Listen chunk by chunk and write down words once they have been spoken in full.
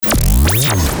For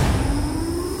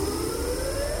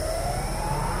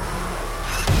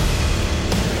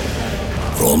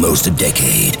almost a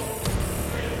decade,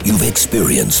 you've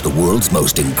experienced the world's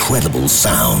most incredible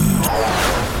sound.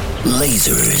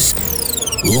 Lasers,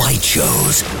 light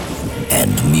shows,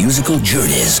 and musical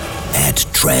journeys at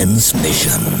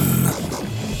Transmission.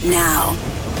 Now,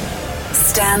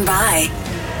 stand by.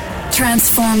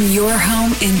 Transform your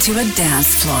home into a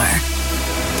dance floor.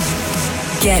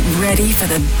 Get ready for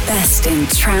the best in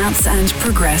trance and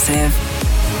progressive.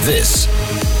 This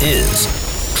is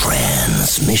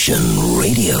Transmission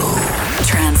Radio.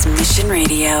 Transmission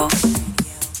Radio.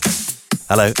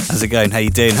 Hello, how's it going? How you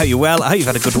doing? Hope you're well. I hope you've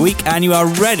had a good week and you are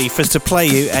ready for us to play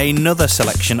you another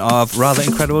selection of rather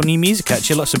incredible new music.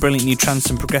 Actually, lots of brilliant new trance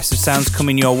and progressive sounds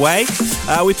coming your way.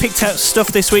 We picked out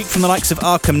stuff this week from the likes of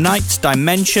Arkham Knights,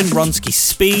 Dimension, Ronski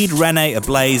Speed, Rene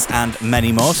Ablaze and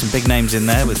many more. Some big names in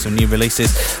there with some new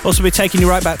releases. Also, we're taking you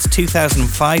right back to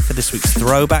 2005 for this week's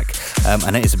throwback.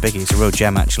 And it is a biggie. It's a real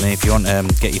gem, actually. If you want,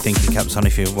 get your thinking caps on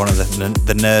if you're one of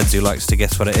the nerds who likes to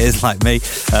guess what it is, like me.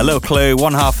 A little clue,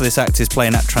 one half of this act is playing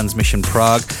at Transmission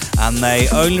Prague, and they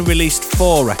only released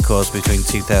 4 records between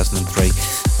 2003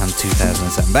 and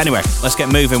 2007. But anyway, let's get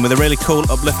moving with a really cool,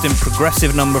 uplifting,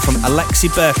 progressive number from Alexi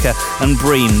Burka and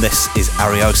Breen. This is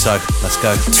Arioso. Let's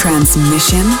go.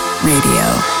 Transmission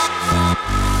Radio.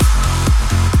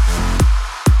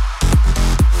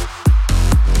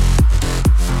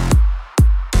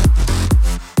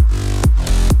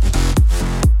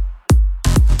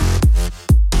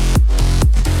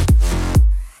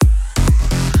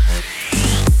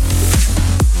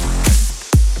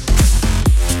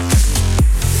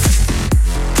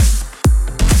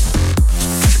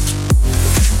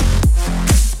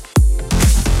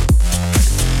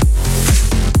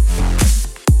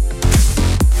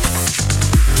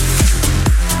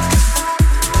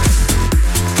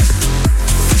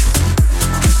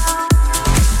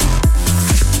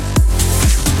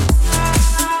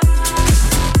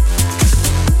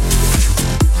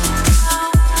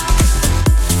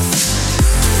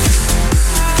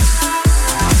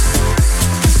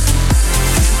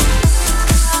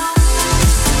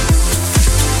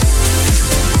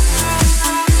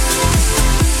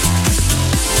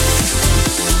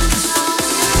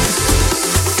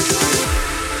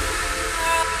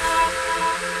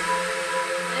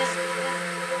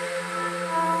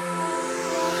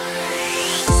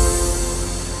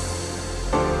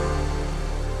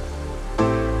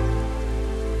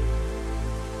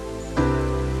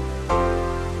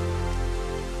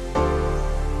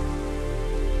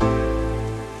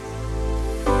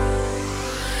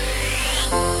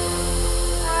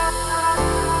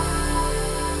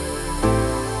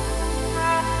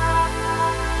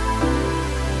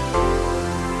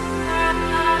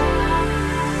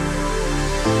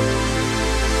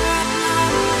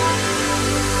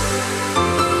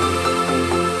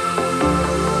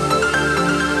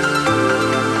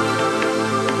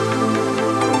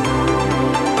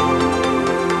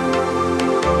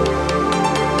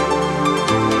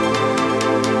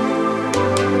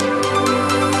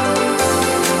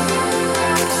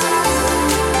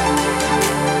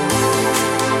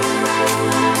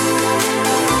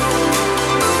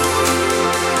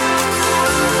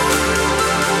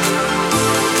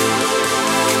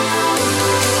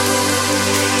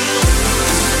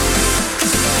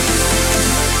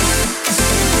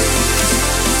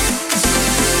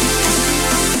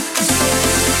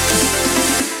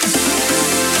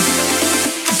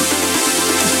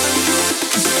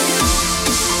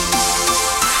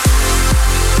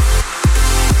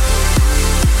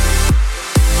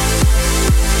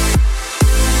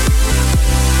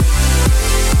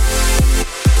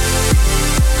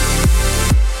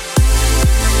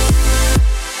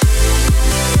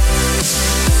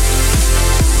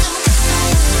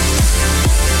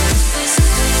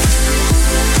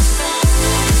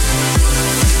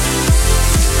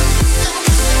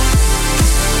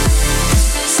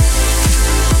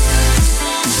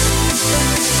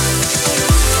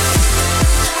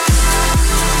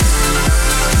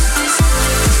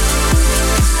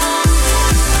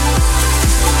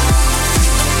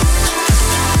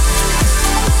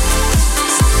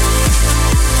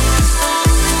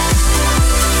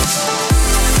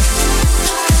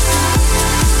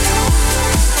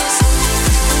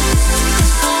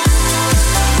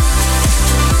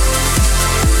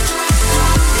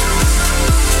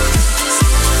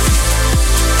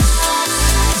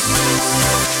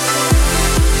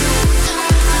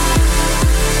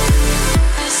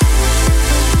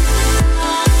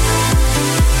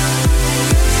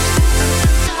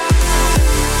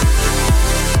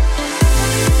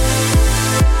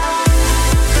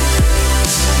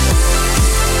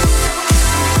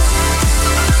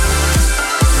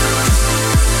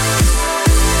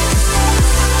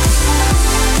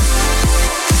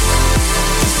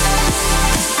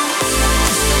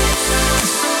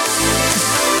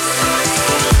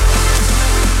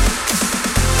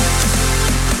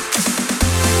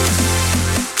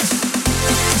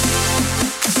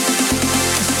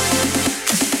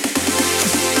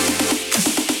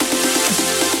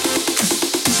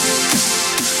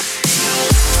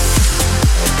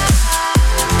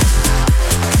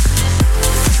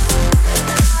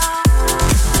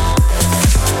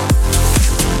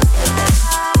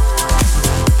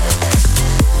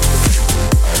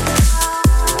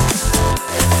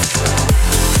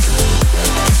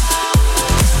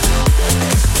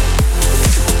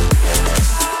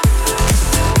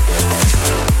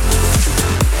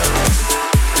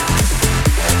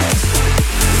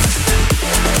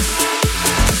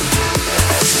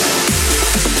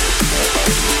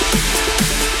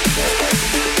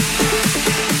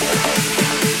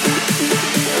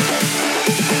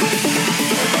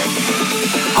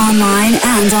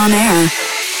 online and on air.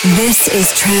 This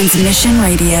is Transmission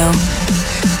Radio.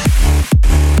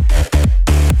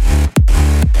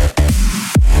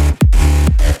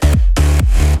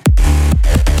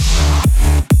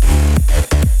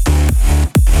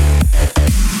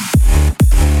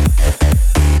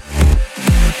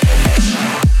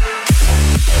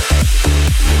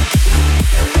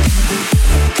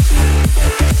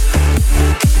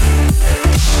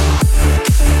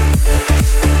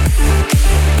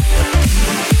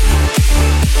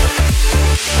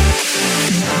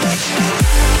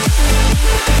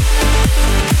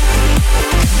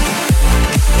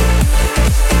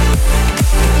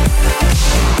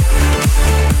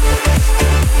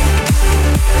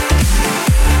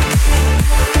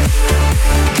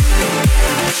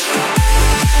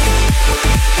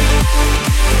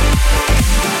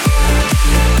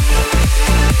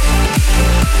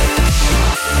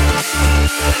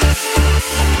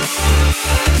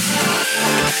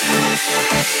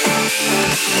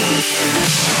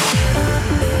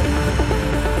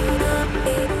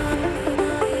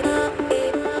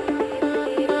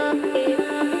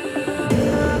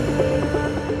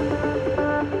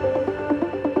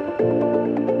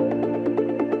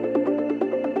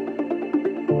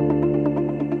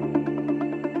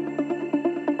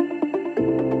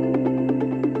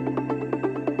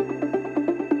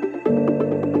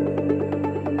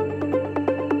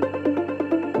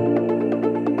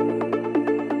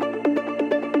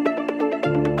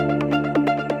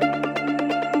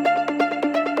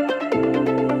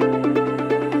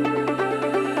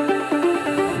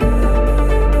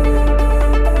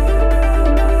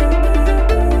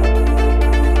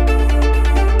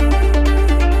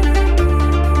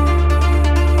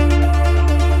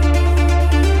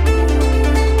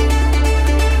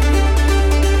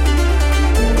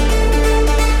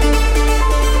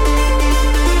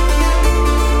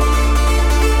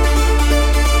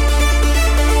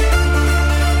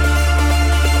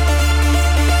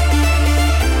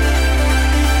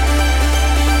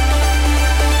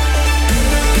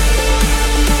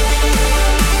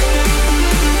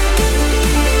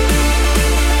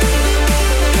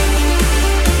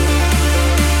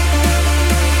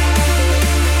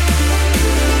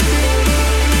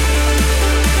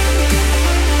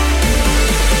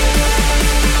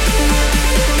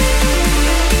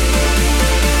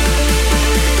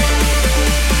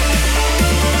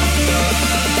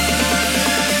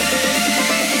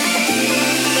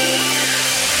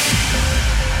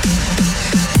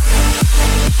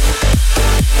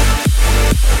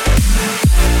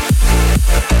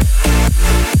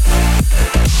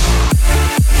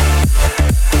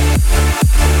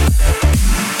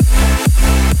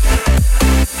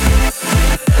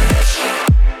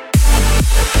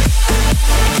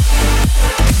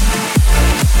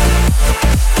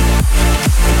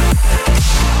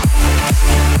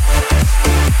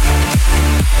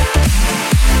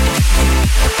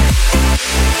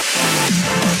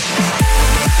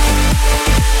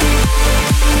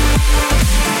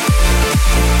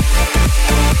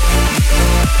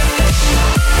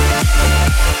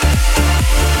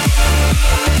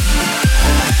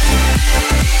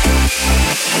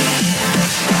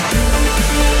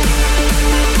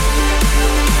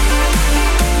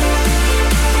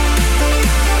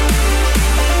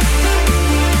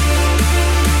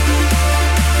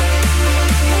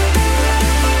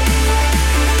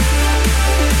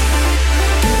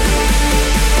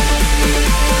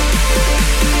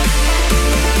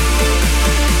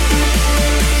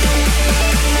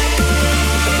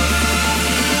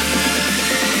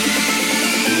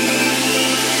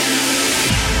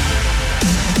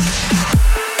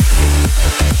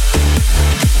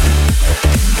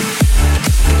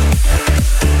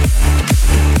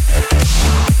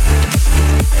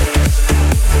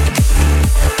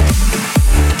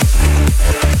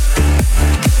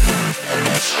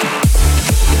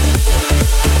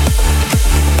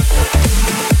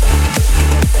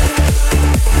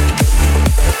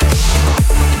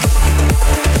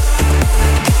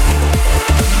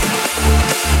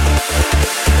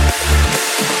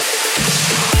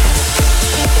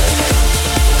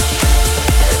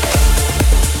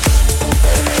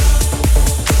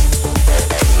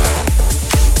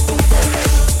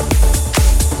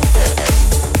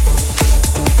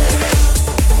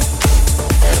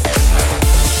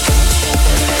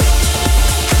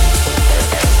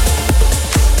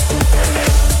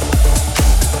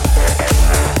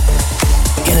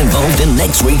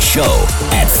 next week's show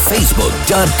at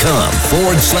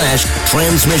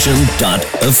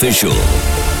facebook.com/transmission.official.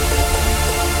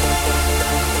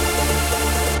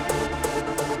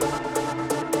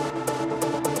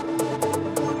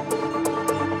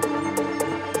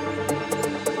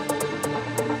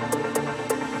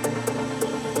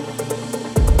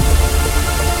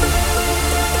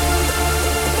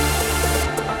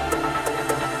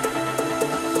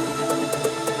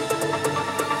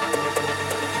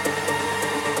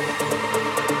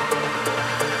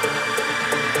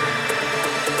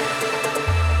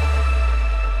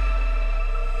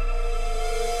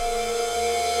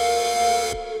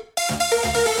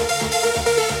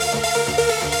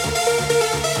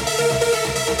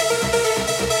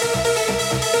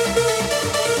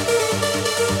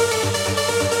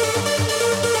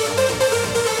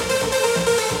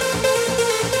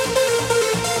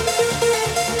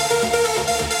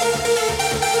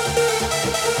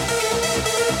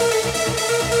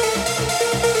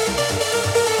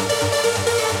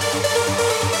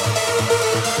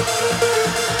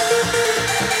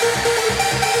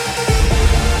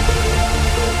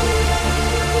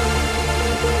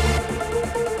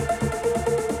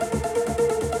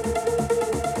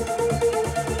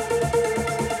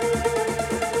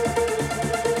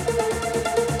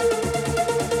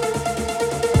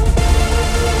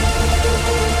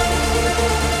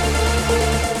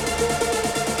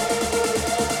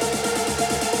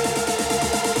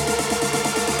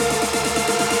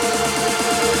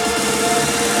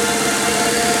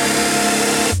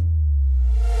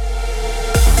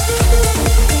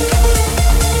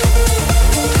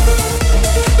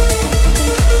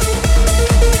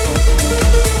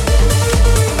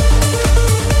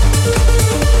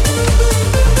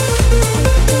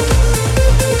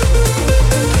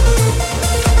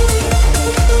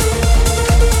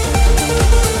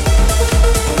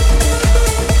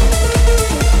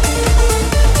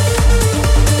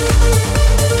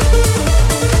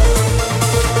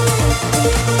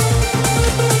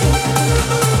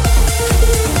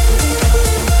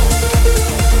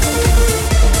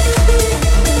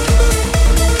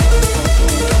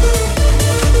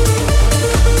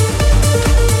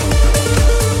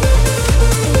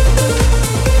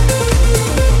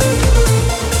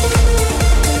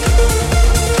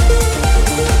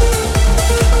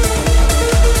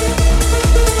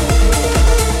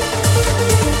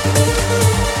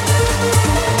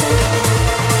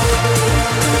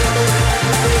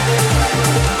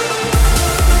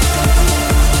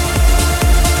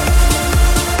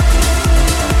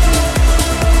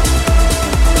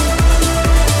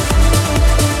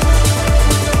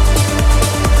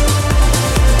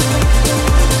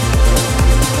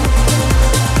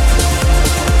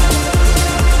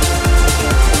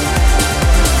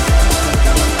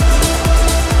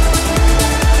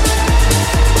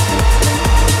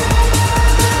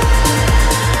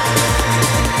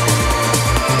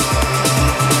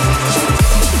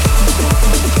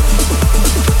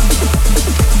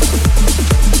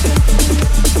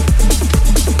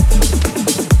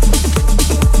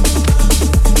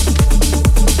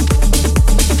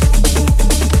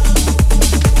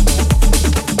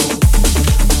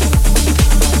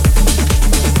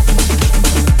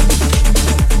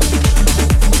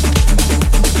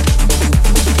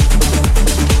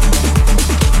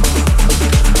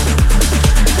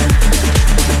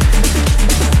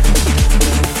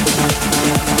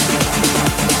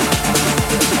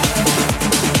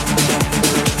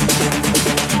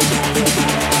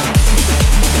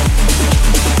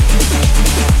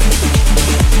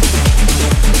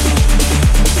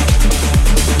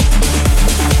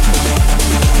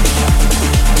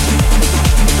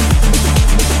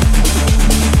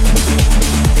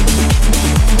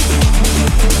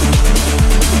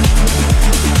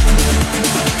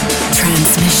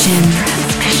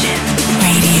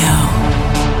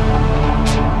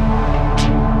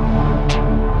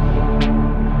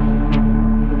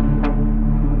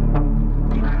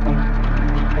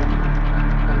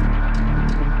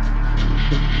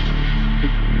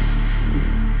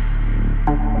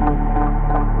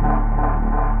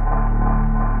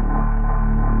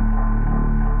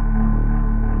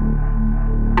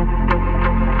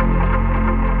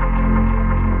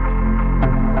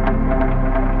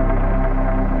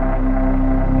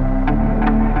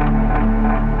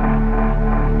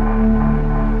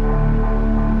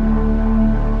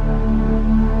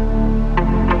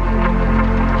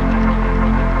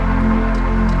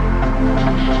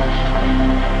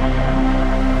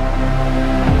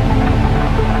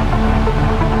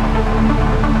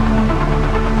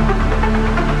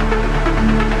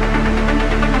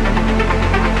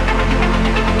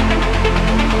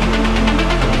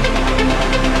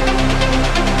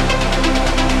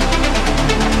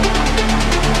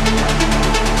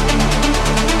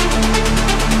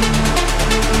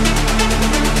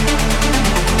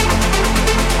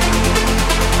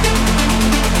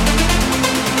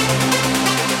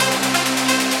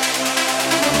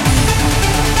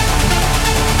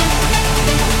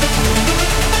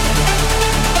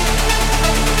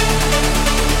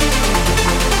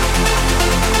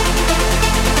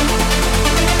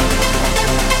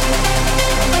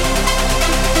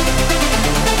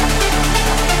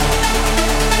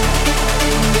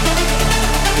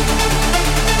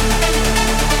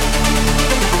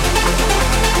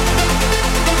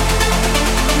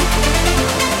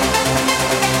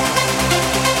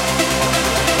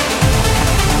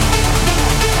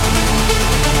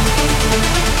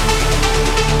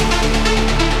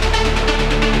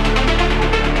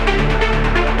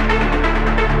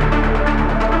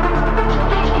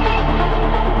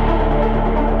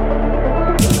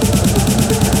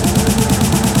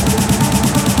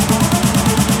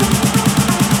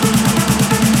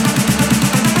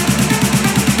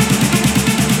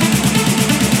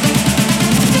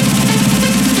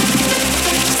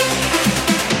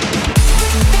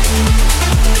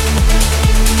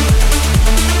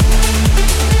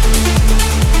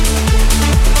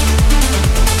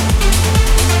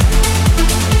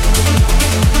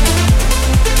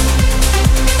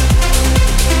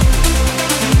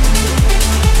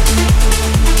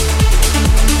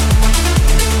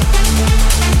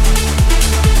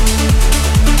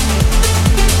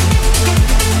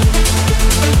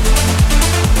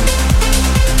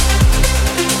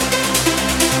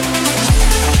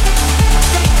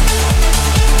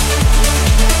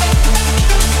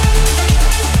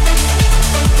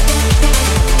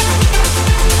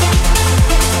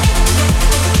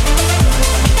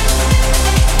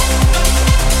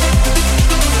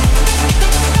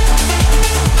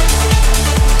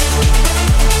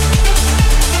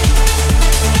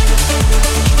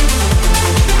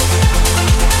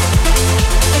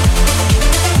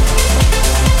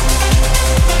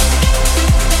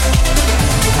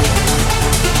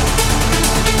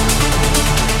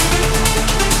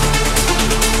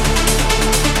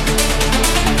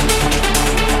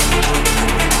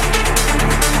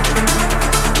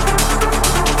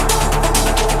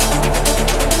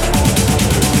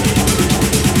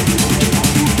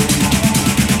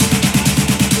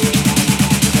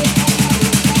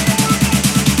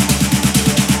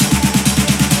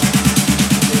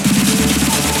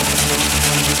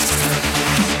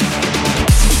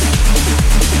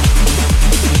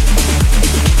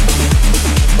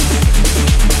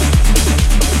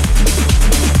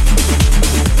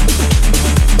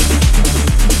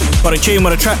 What a tune,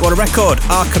 what a track, what a record.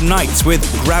 Arkham Knights with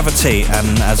Gravity.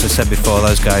 And as I said before,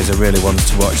 those guys are really ones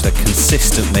to watch. They're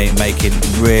consistently making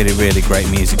really, really great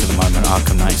music at the moment,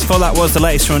 Arkham Knights. Before that was the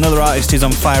latest from another artist who's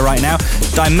on fire right now,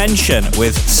 Dimension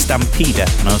with Stampeder.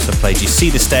 And I also played You See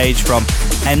the Stage from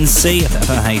NC. I don't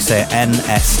know how you say it,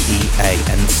 NSEA,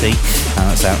 NC. And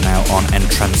that's out now on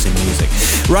Entrancing Music.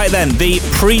 Right then, the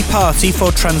pre-party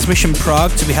for Transmission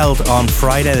Prague, to be held on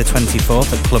Friday the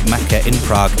 24th at Club Mecca in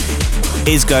Prague,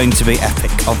 is going to be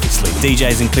epic, obviously.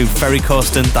 DJs include Ferry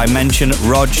Corsten, Dimension,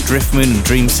 Rog, Driftmoon and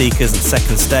Dream Seekers and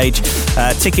Second Stage.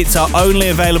 Tickets are only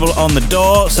available on the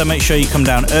door, so make sure you come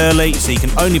down early. So you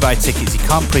can only buy tickets, you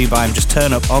can't pre-buy them, just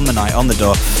turn up on the night, on the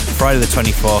door, Friday the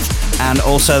 24th. And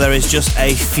also there is just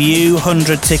a few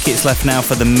hundred tickets left now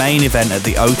for the main event at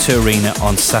the O2 Arena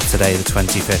on Saturday the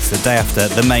 25th, the day after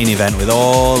the main event with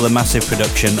all the massive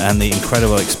production and the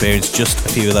incredible experience. Just a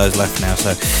few of those left now,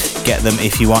 so get them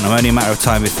if you want them. Only a matter of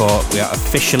time before we are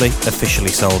officially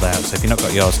sold out. So if you've not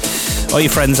got yours or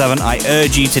your friends haven't, I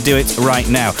urge you to do it right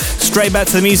now. Straight back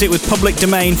to the music with Public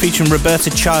Domain featuring Roberta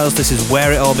Childs. This is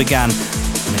Where It All Began,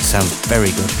 and it sounds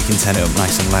very good. You can turn it up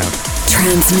nice and loud.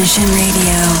 Transmission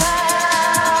Radio.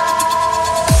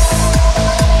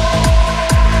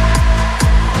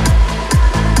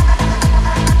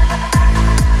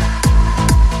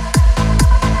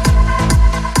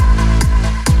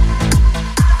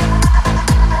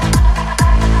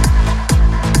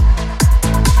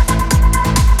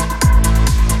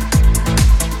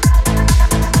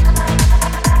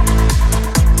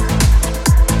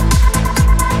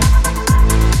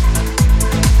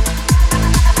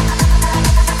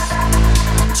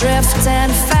 Trip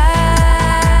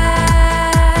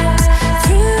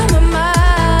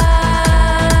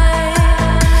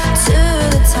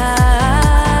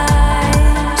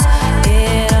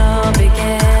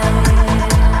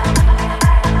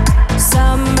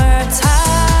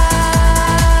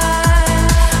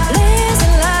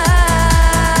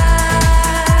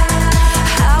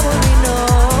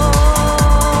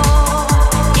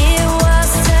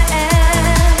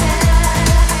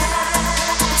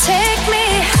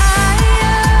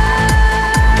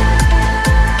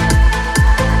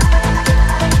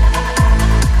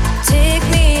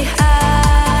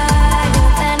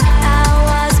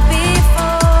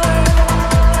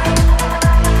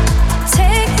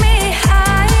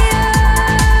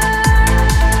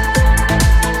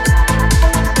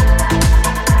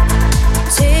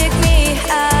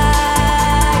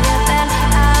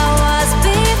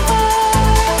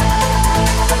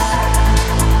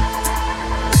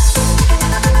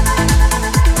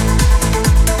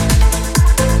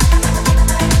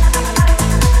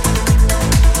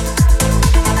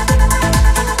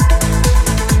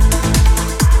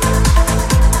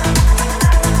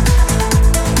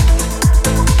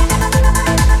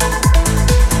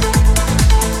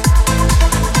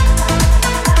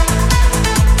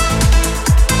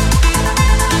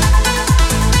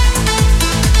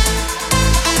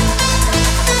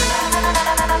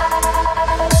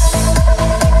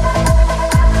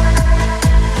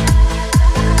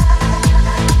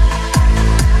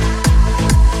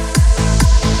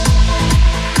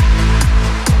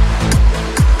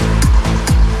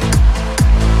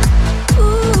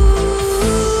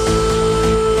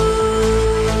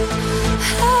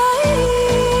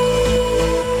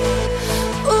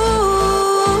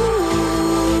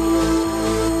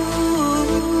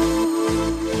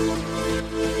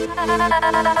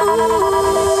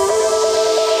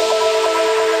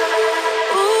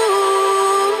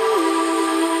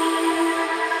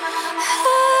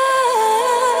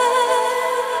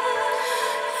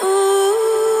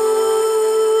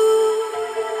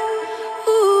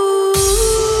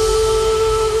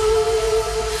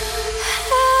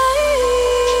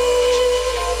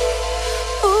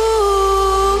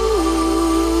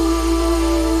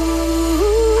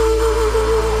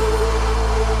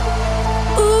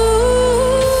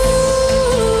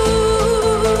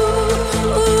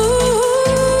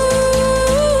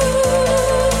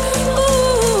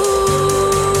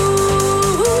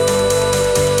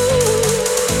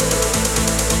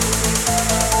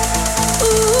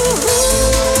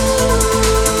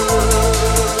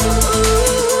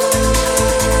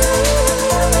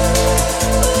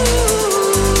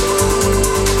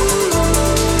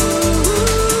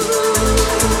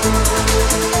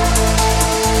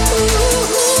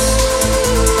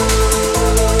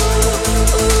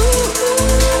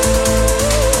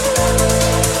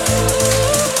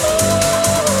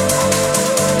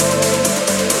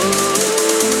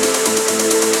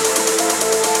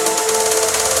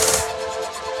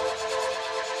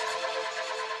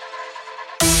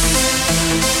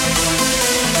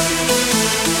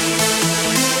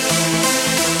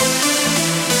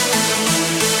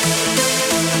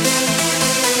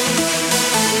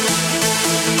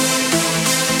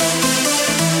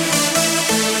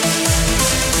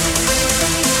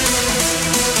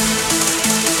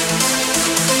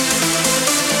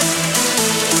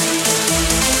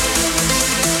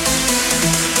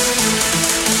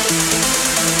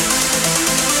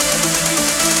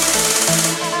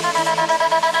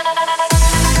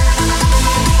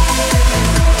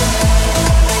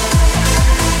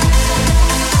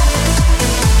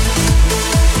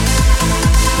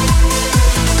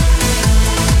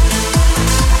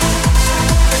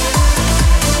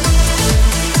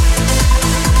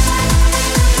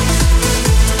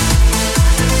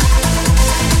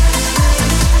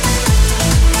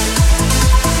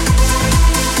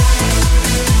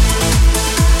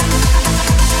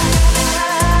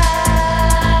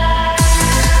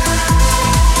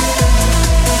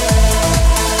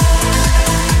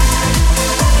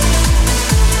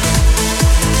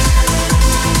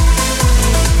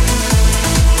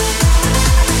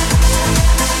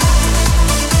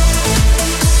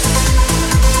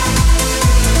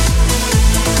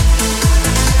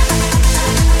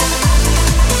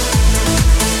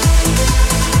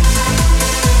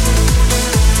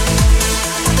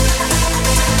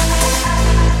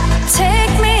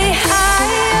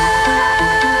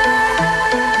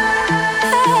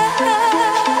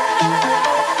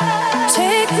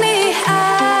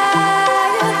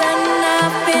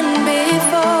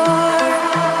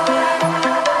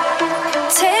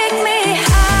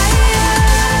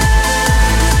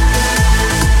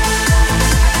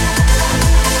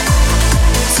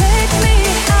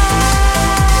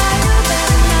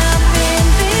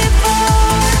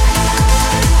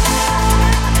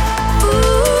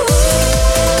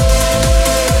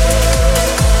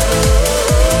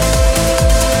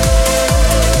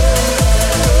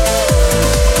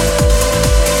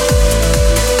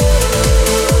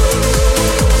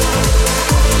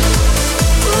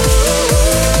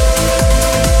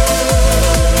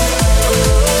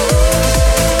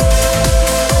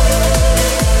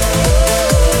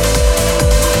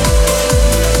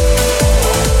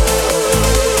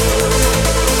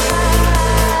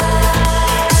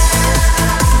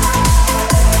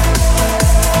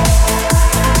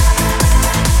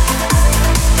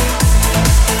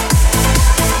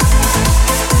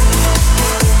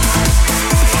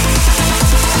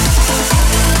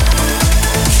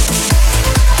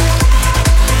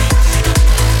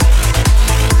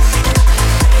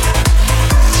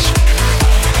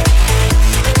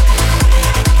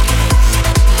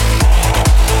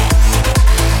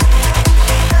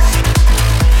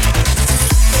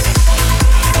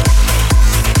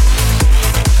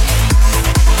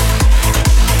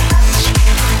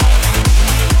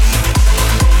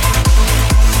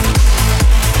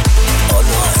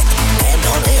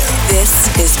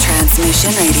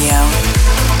Transmission Radio.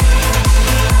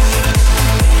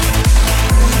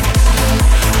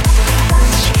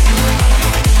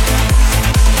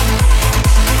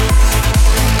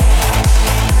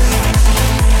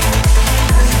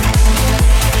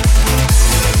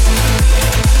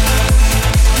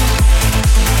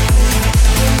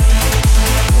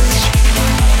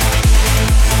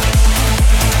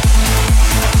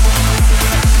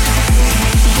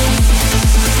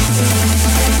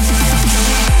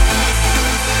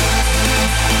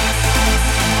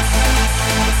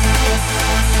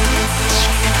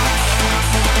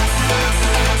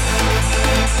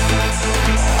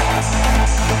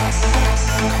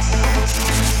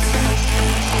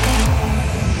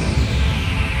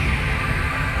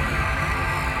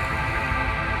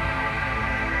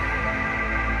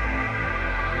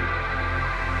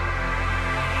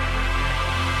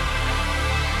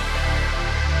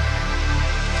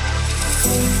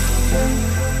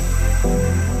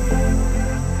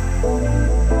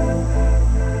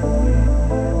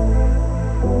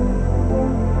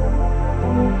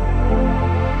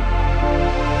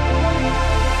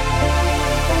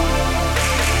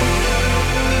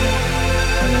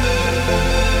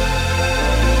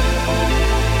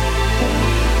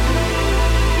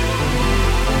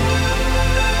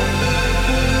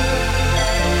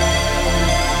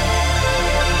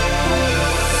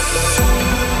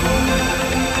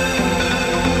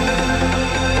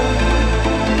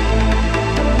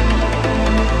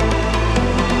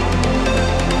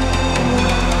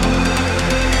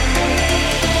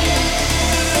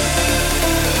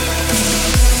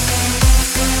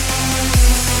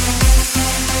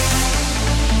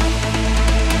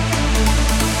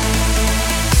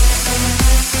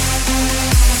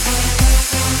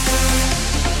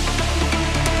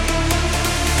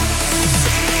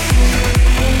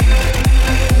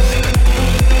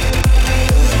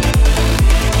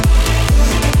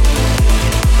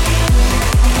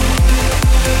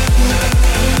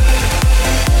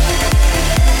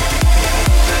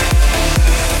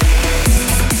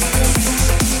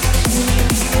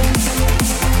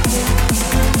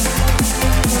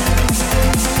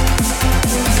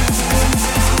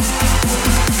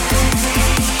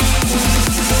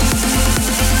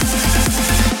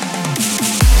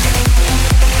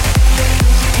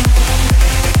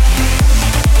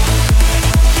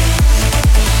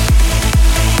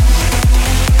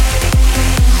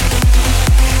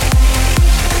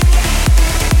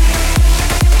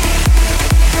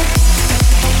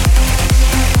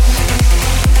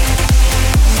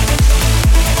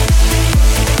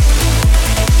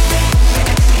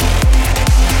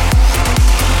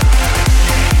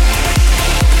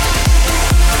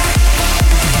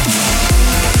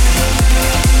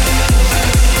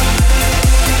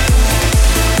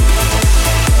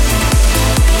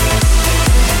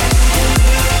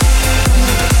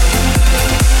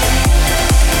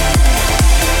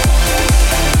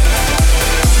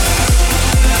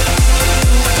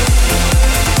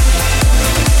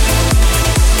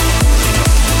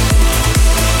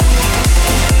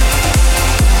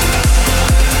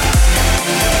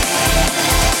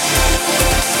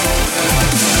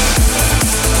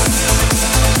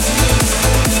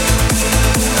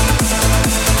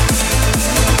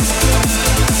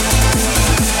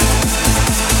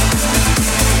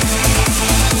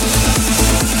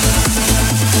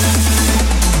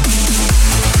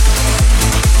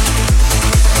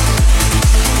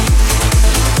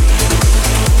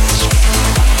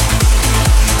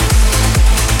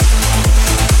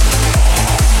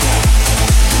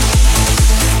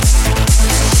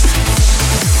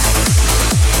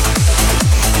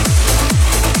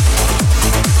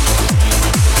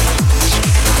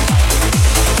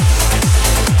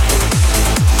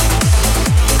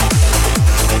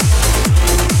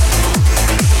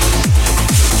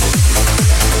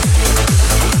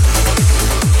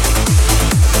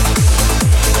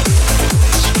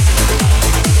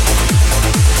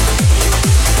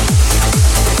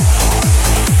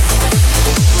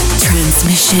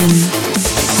 Selection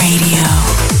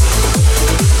Radio.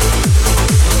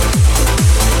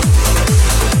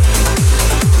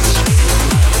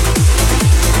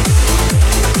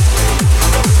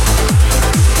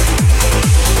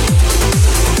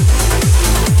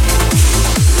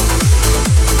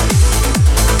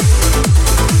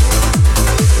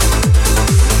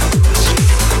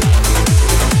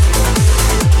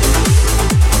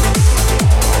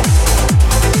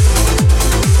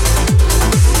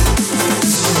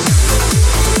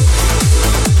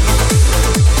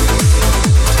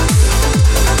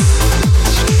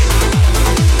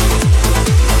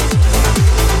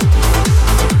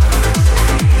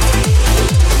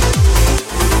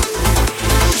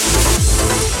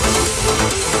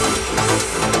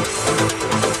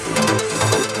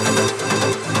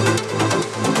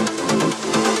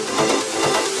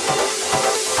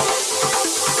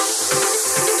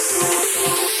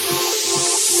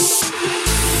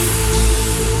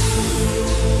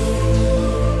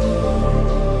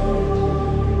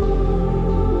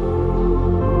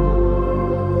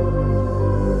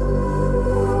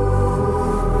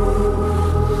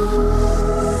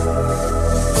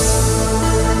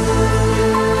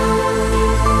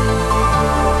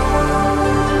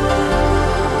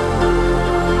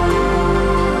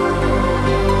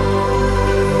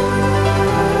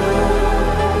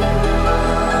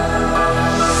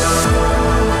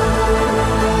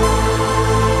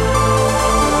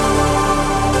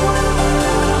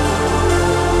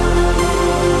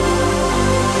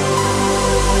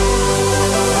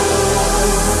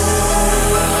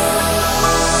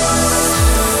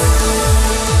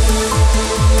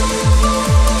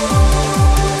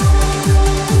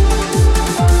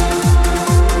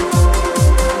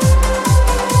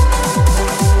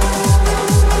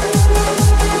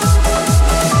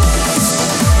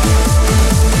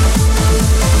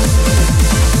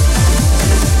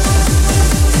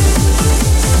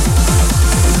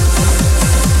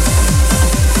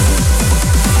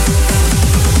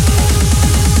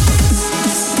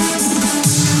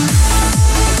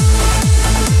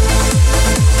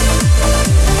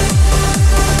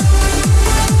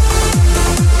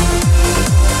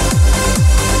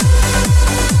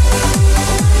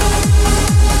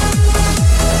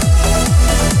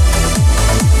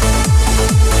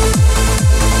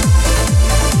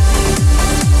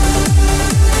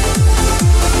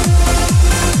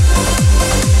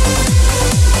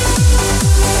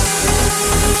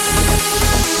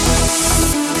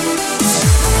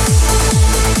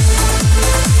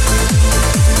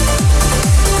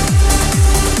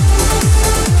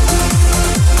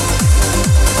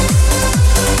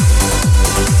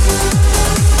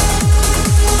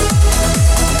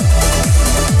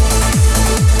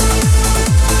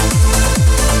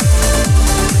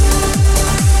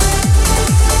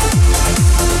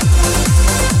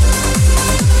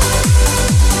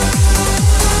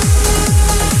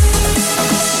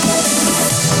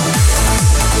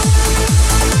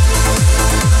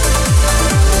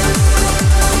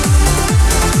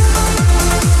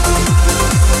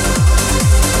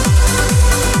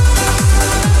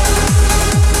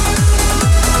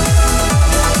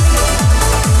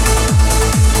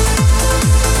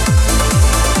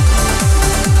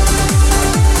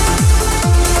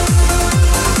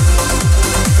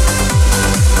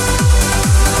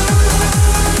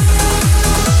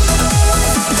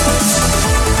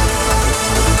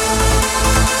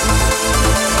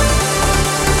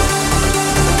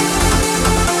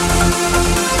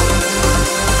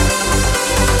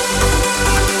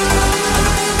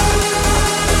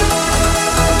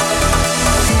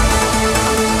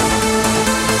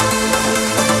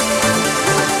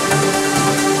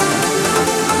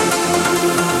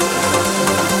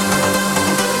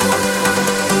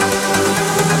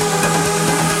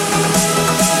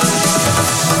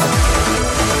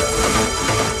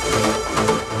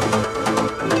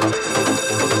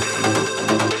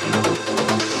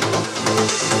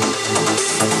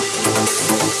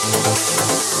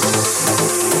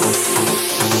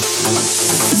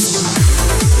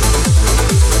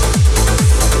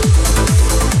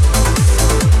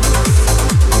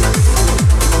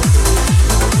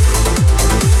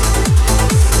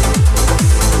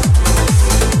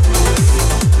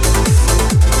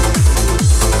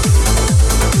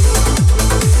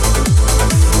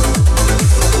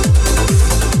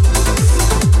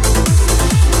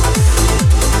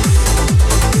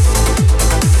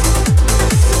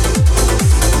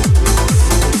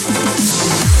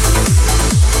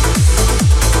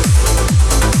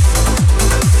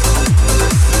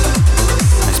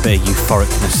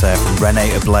 euphoricness there from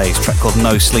Rene Ablaze, track called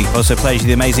No Sleep. Also plays you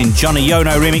the amazing Johnny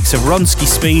Yono remix of Ronski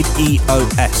Speed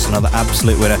EOS, another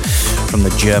absolute winner from the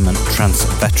German trance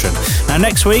veteran. Now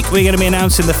next week we're going to be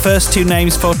announcing the first two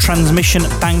names for Transmission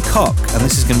Bangkok, and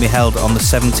this is going to be held on the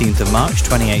 17th of March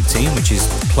 2018, which is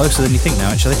closer than you think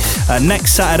now actually.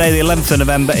 Next Saturday the 11th of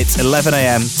November, it's 11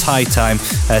 a.m. Thai time.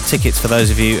 Tickets for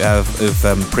those of you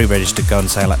who've pre-registered, go on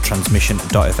sale at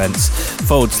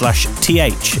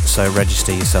transmission.events/th, so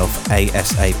register yourself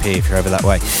ASAP if you're over that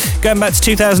way. Going back to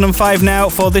 2005 now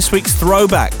for this week's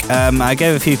throwback. I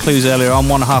gave a few clues earlier on.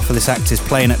 One half of this act is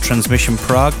playing at Transmission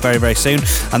Prague very, very soon,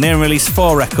 and they released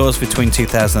 4 records between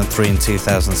 2003 and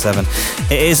 2007.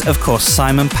 It is, of course,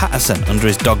 Simon Patterson under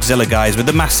his Dogzilla guise with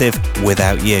the massive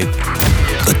Without You.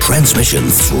 The Transmission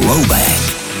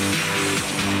Throwback.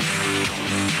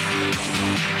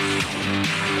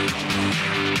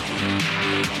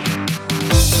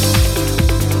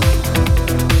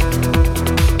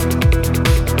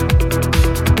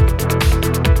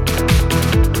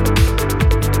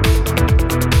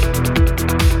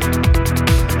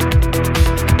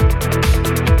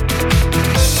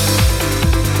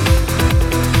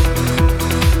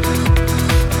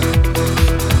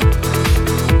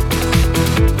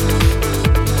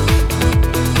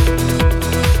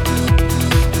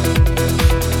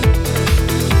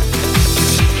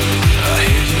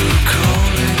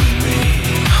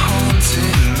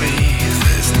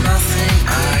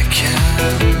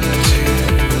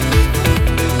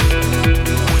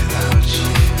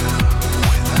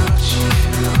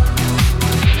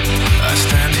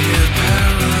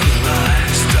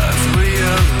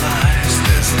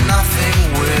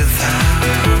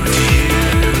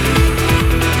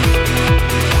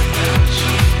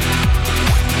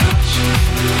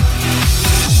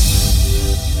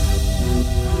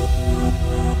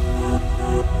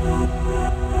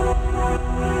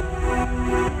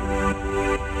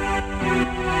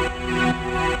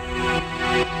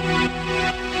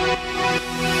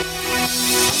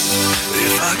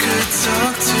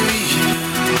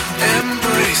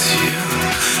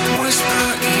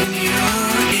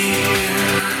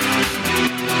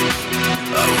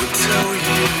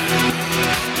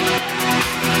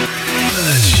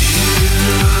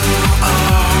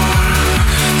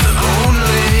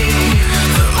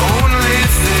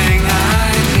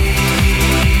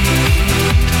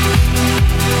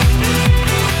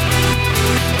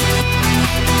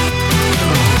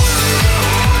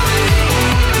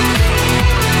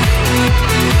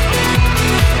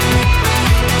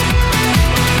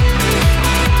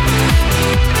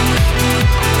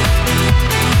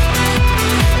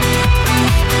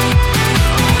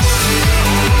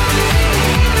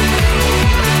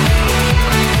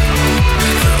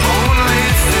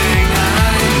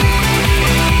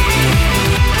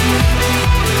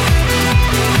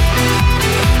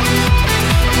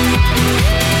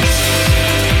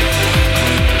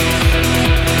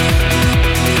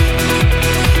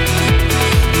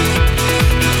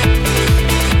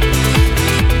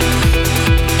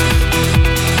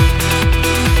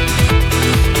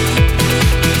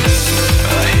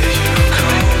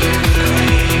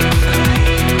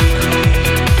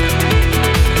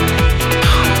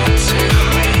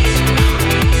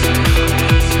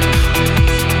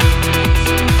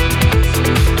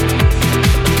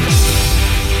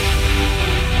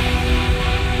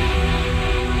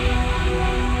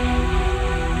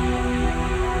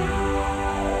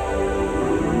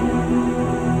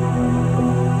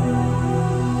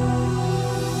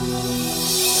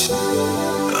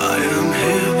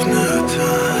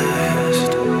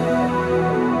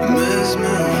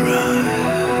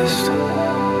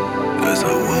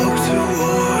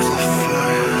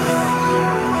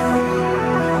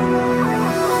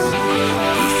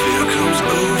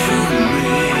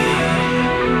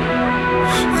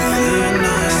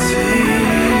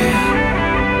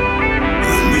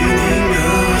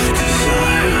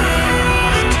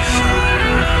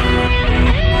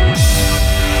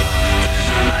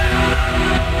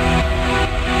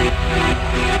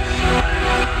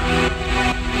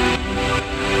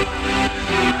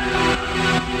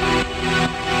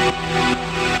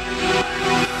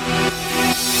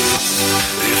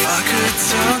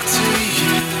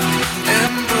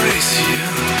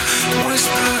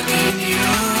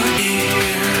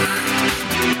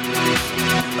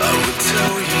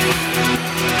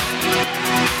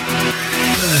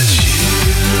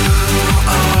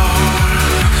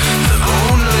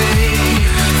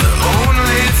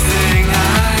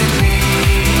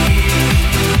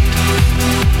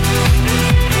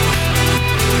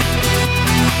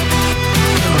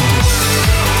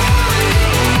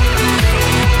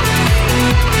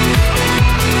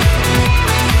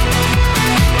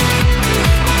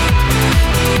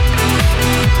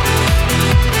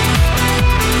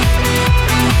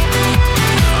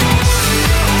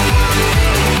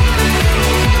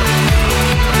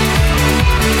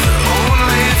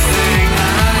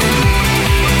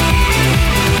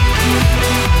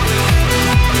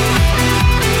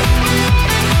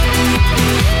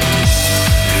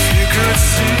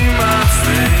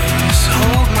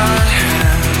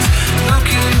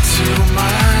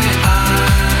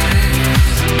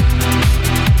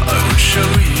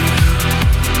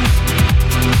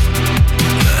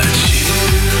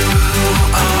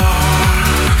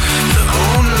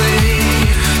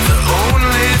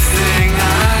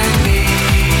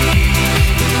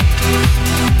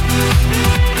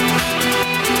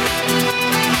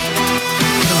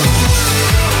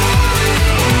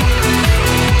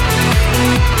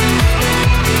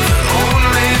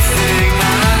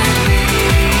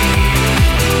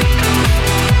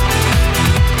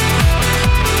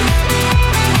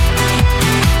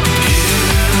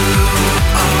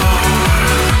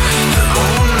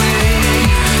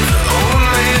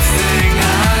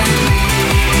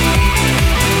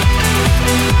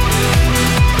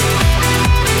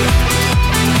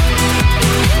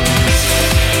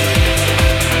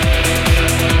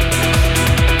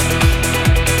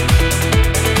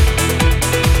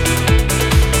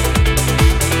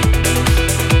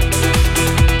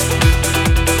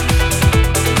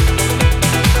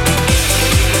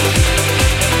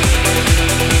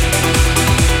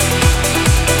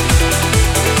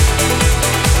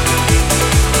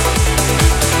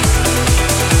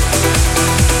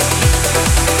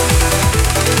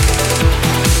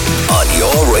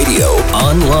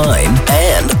 time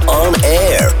and on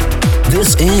air.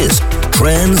 This is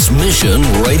Transmission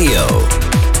Radio.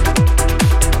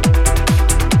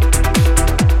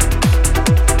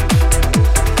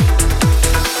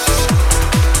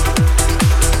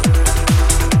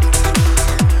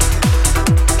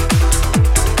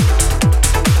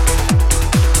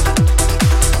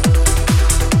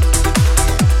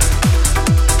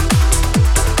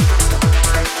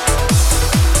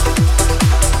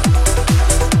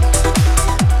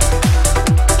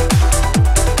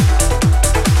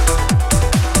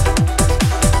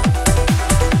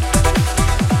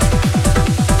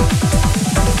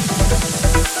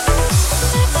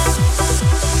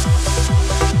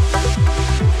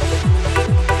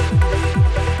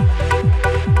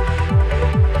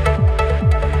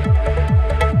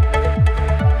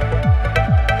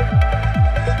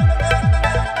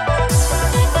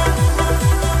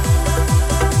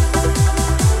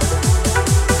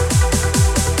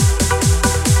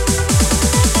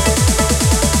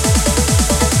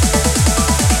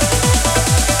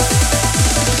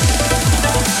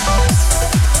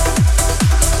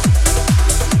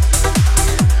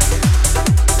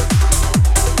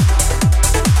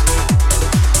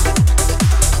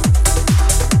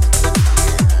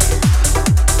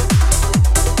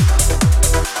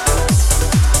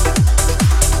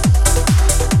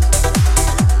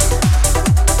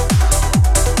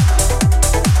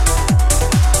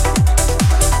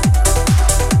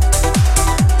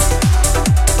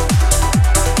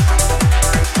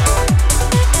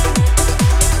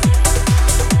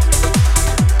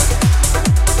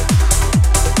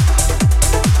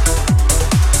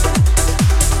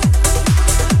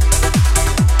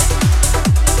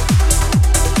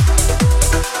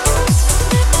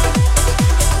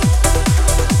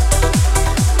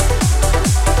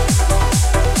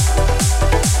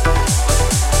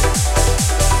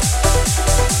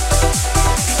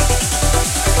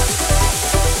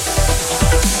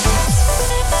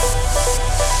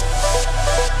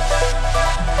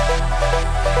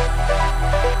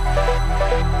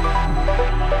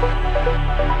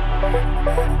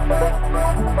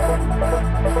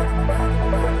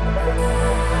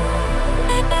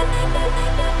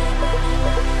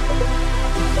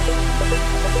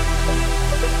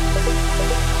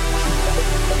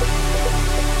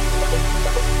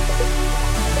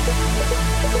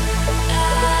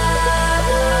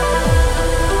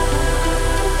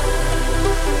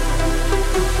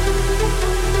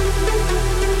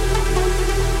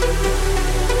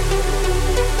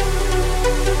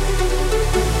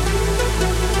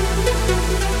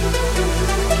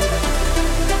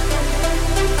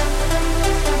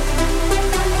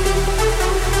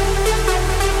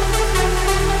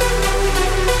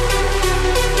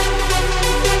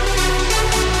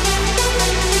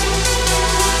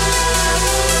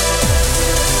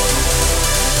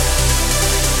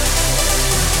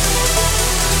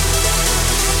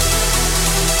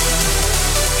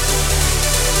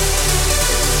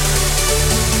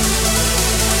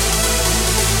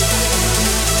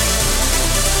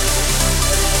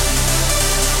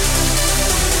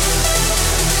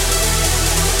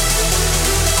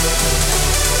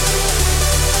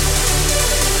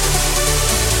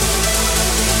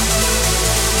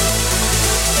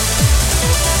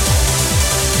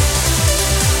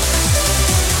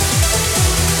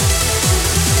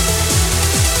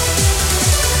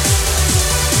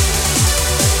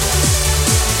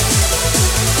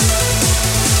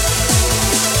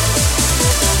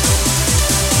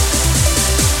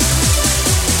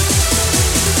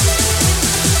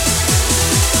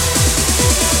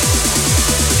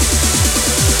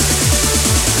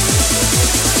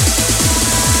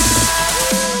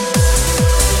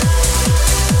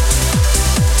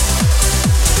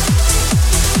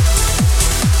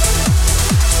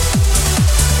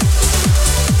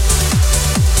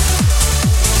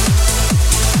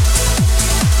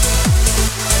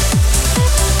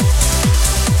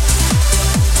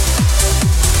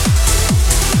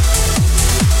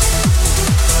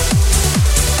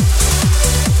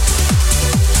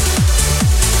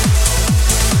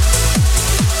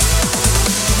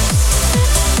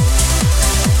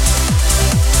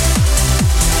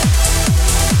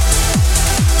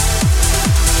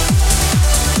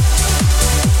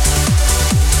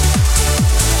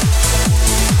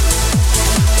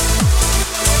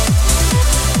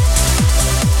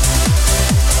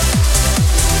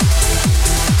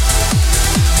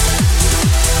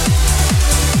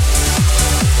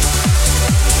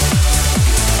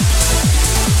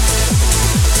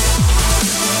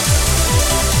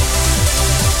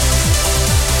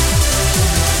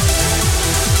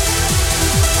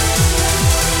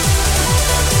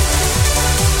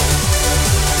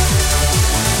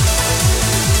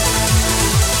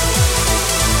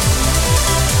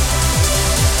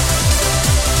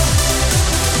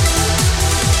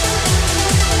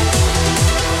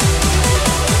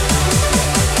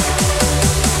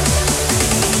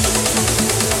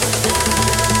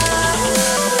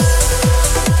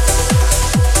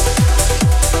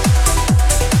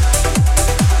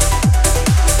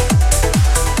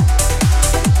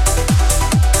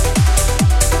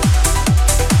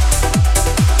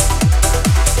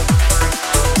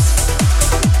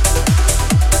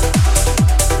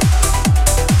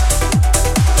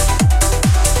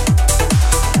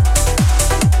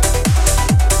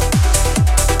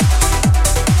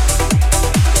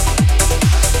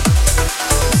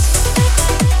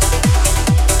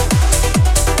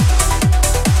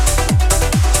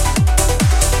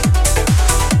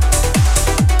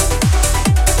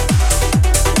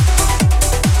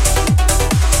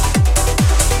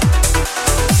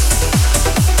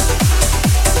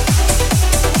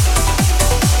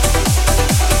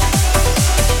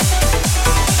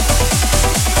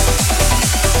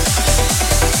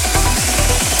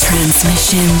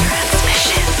 Transmission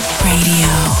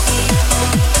Radio.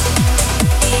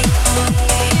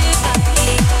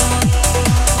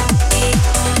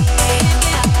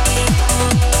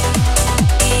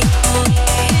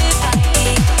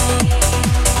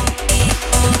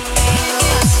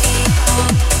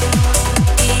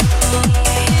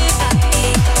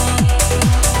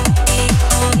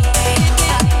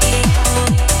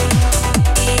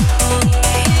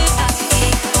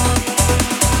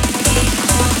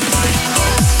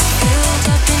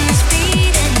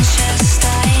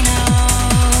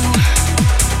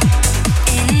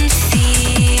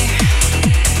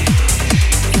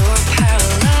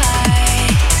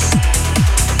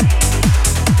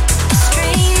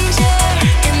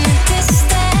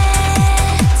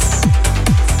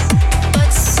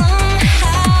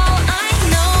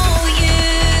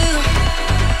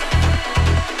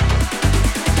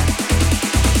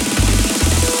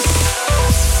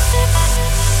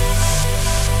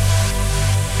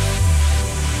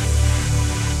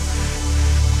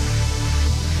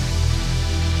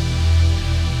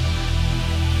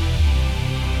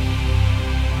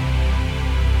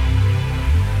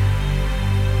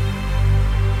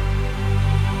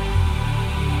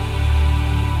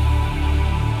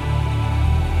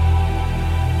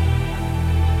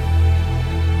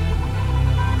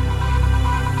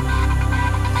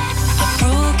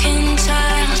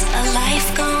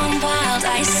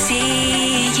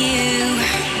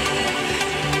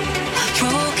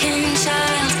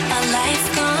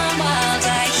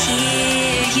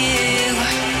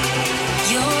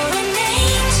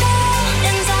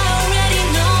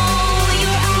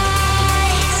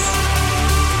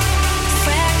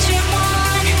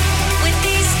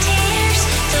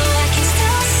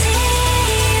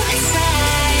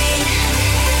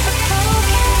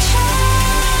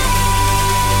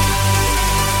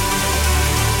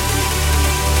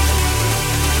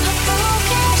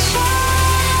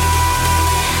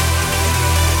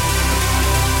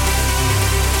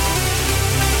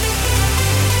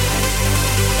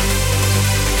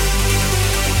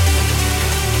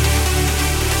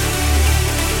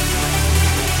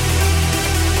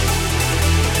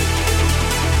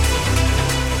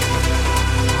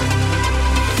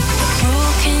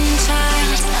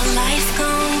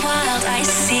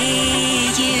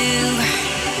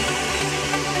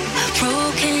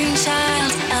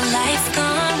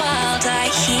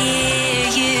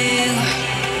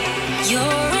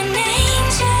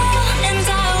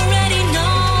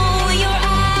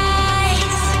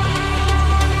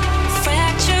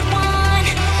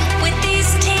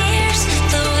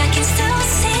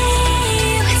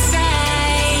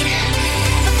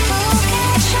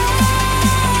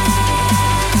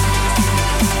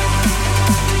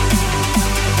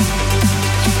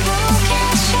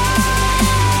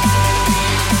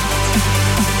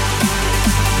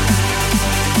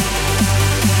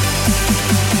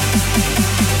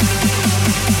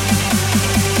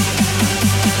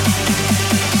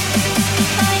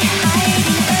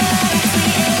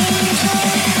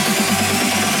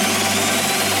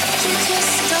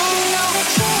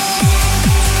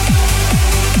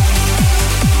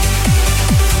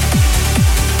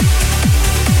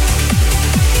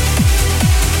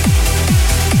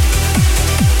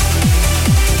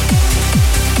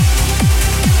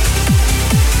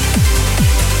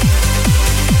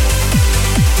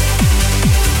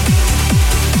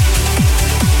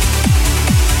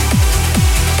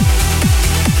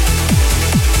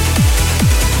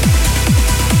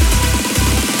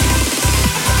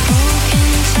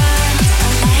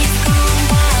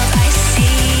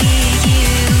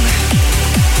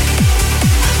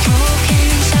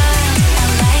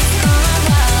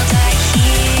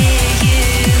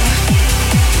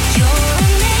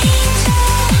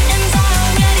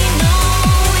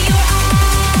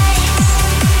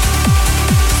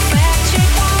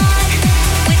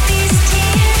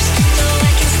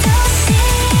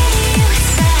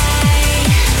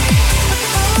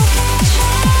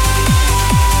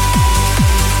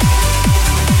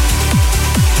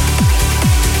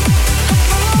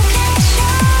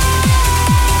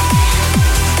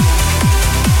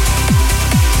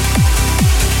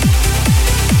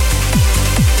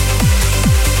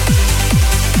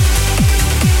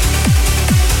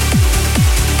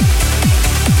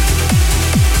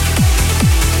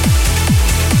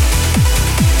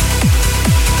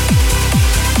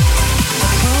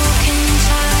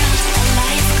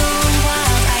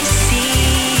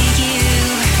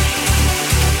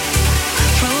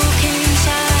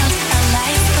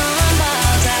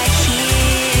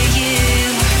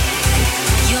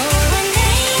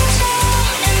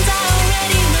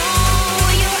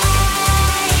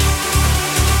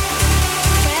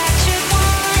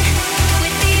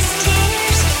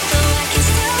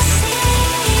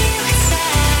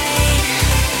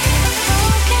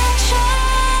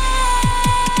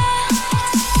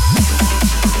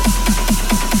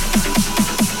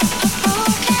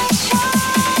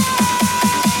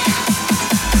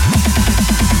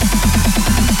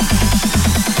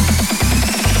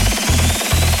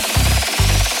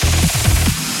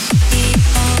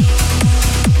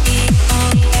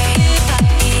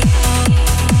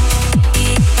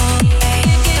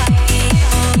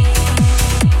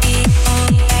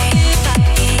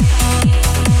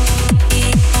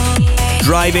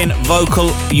 driving, vocal,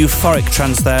 euphoric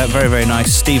trance there. Very, very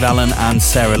nice. Steve Allen and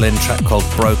Sarah Lynn, track called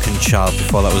Broken Child.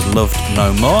 Before that was Loved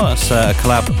No More. That's a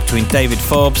collab between David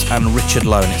Forbes and Richard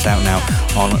Lowe. It's out now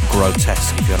on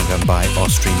Grotesque if you want to go and buy or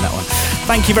stream that one.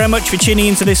 Thank you very much for tuning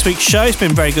into this week's show. It's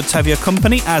been very good to have your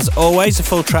company. As always, a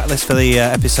full track list for the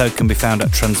episode can be found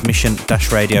at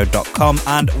transmission-radio.com.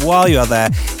 And while you are there,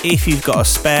 if you've got a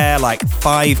spare like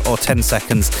 5 or 10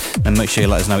 seconds, then make sure you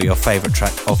let us know what your favourite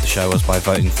track of the show was by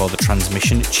voting for the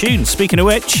Transmission tune. Speaking of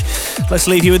which, let's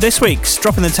leave you with this week's,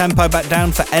 dropping the tempo back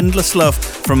down for Endless Love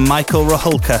from Michael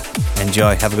Rahulka.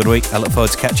 Enjoy, have a good week. I look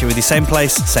forward to catching you with you same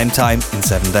place, same time in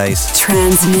 7 days.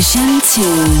 Transmission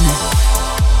tune.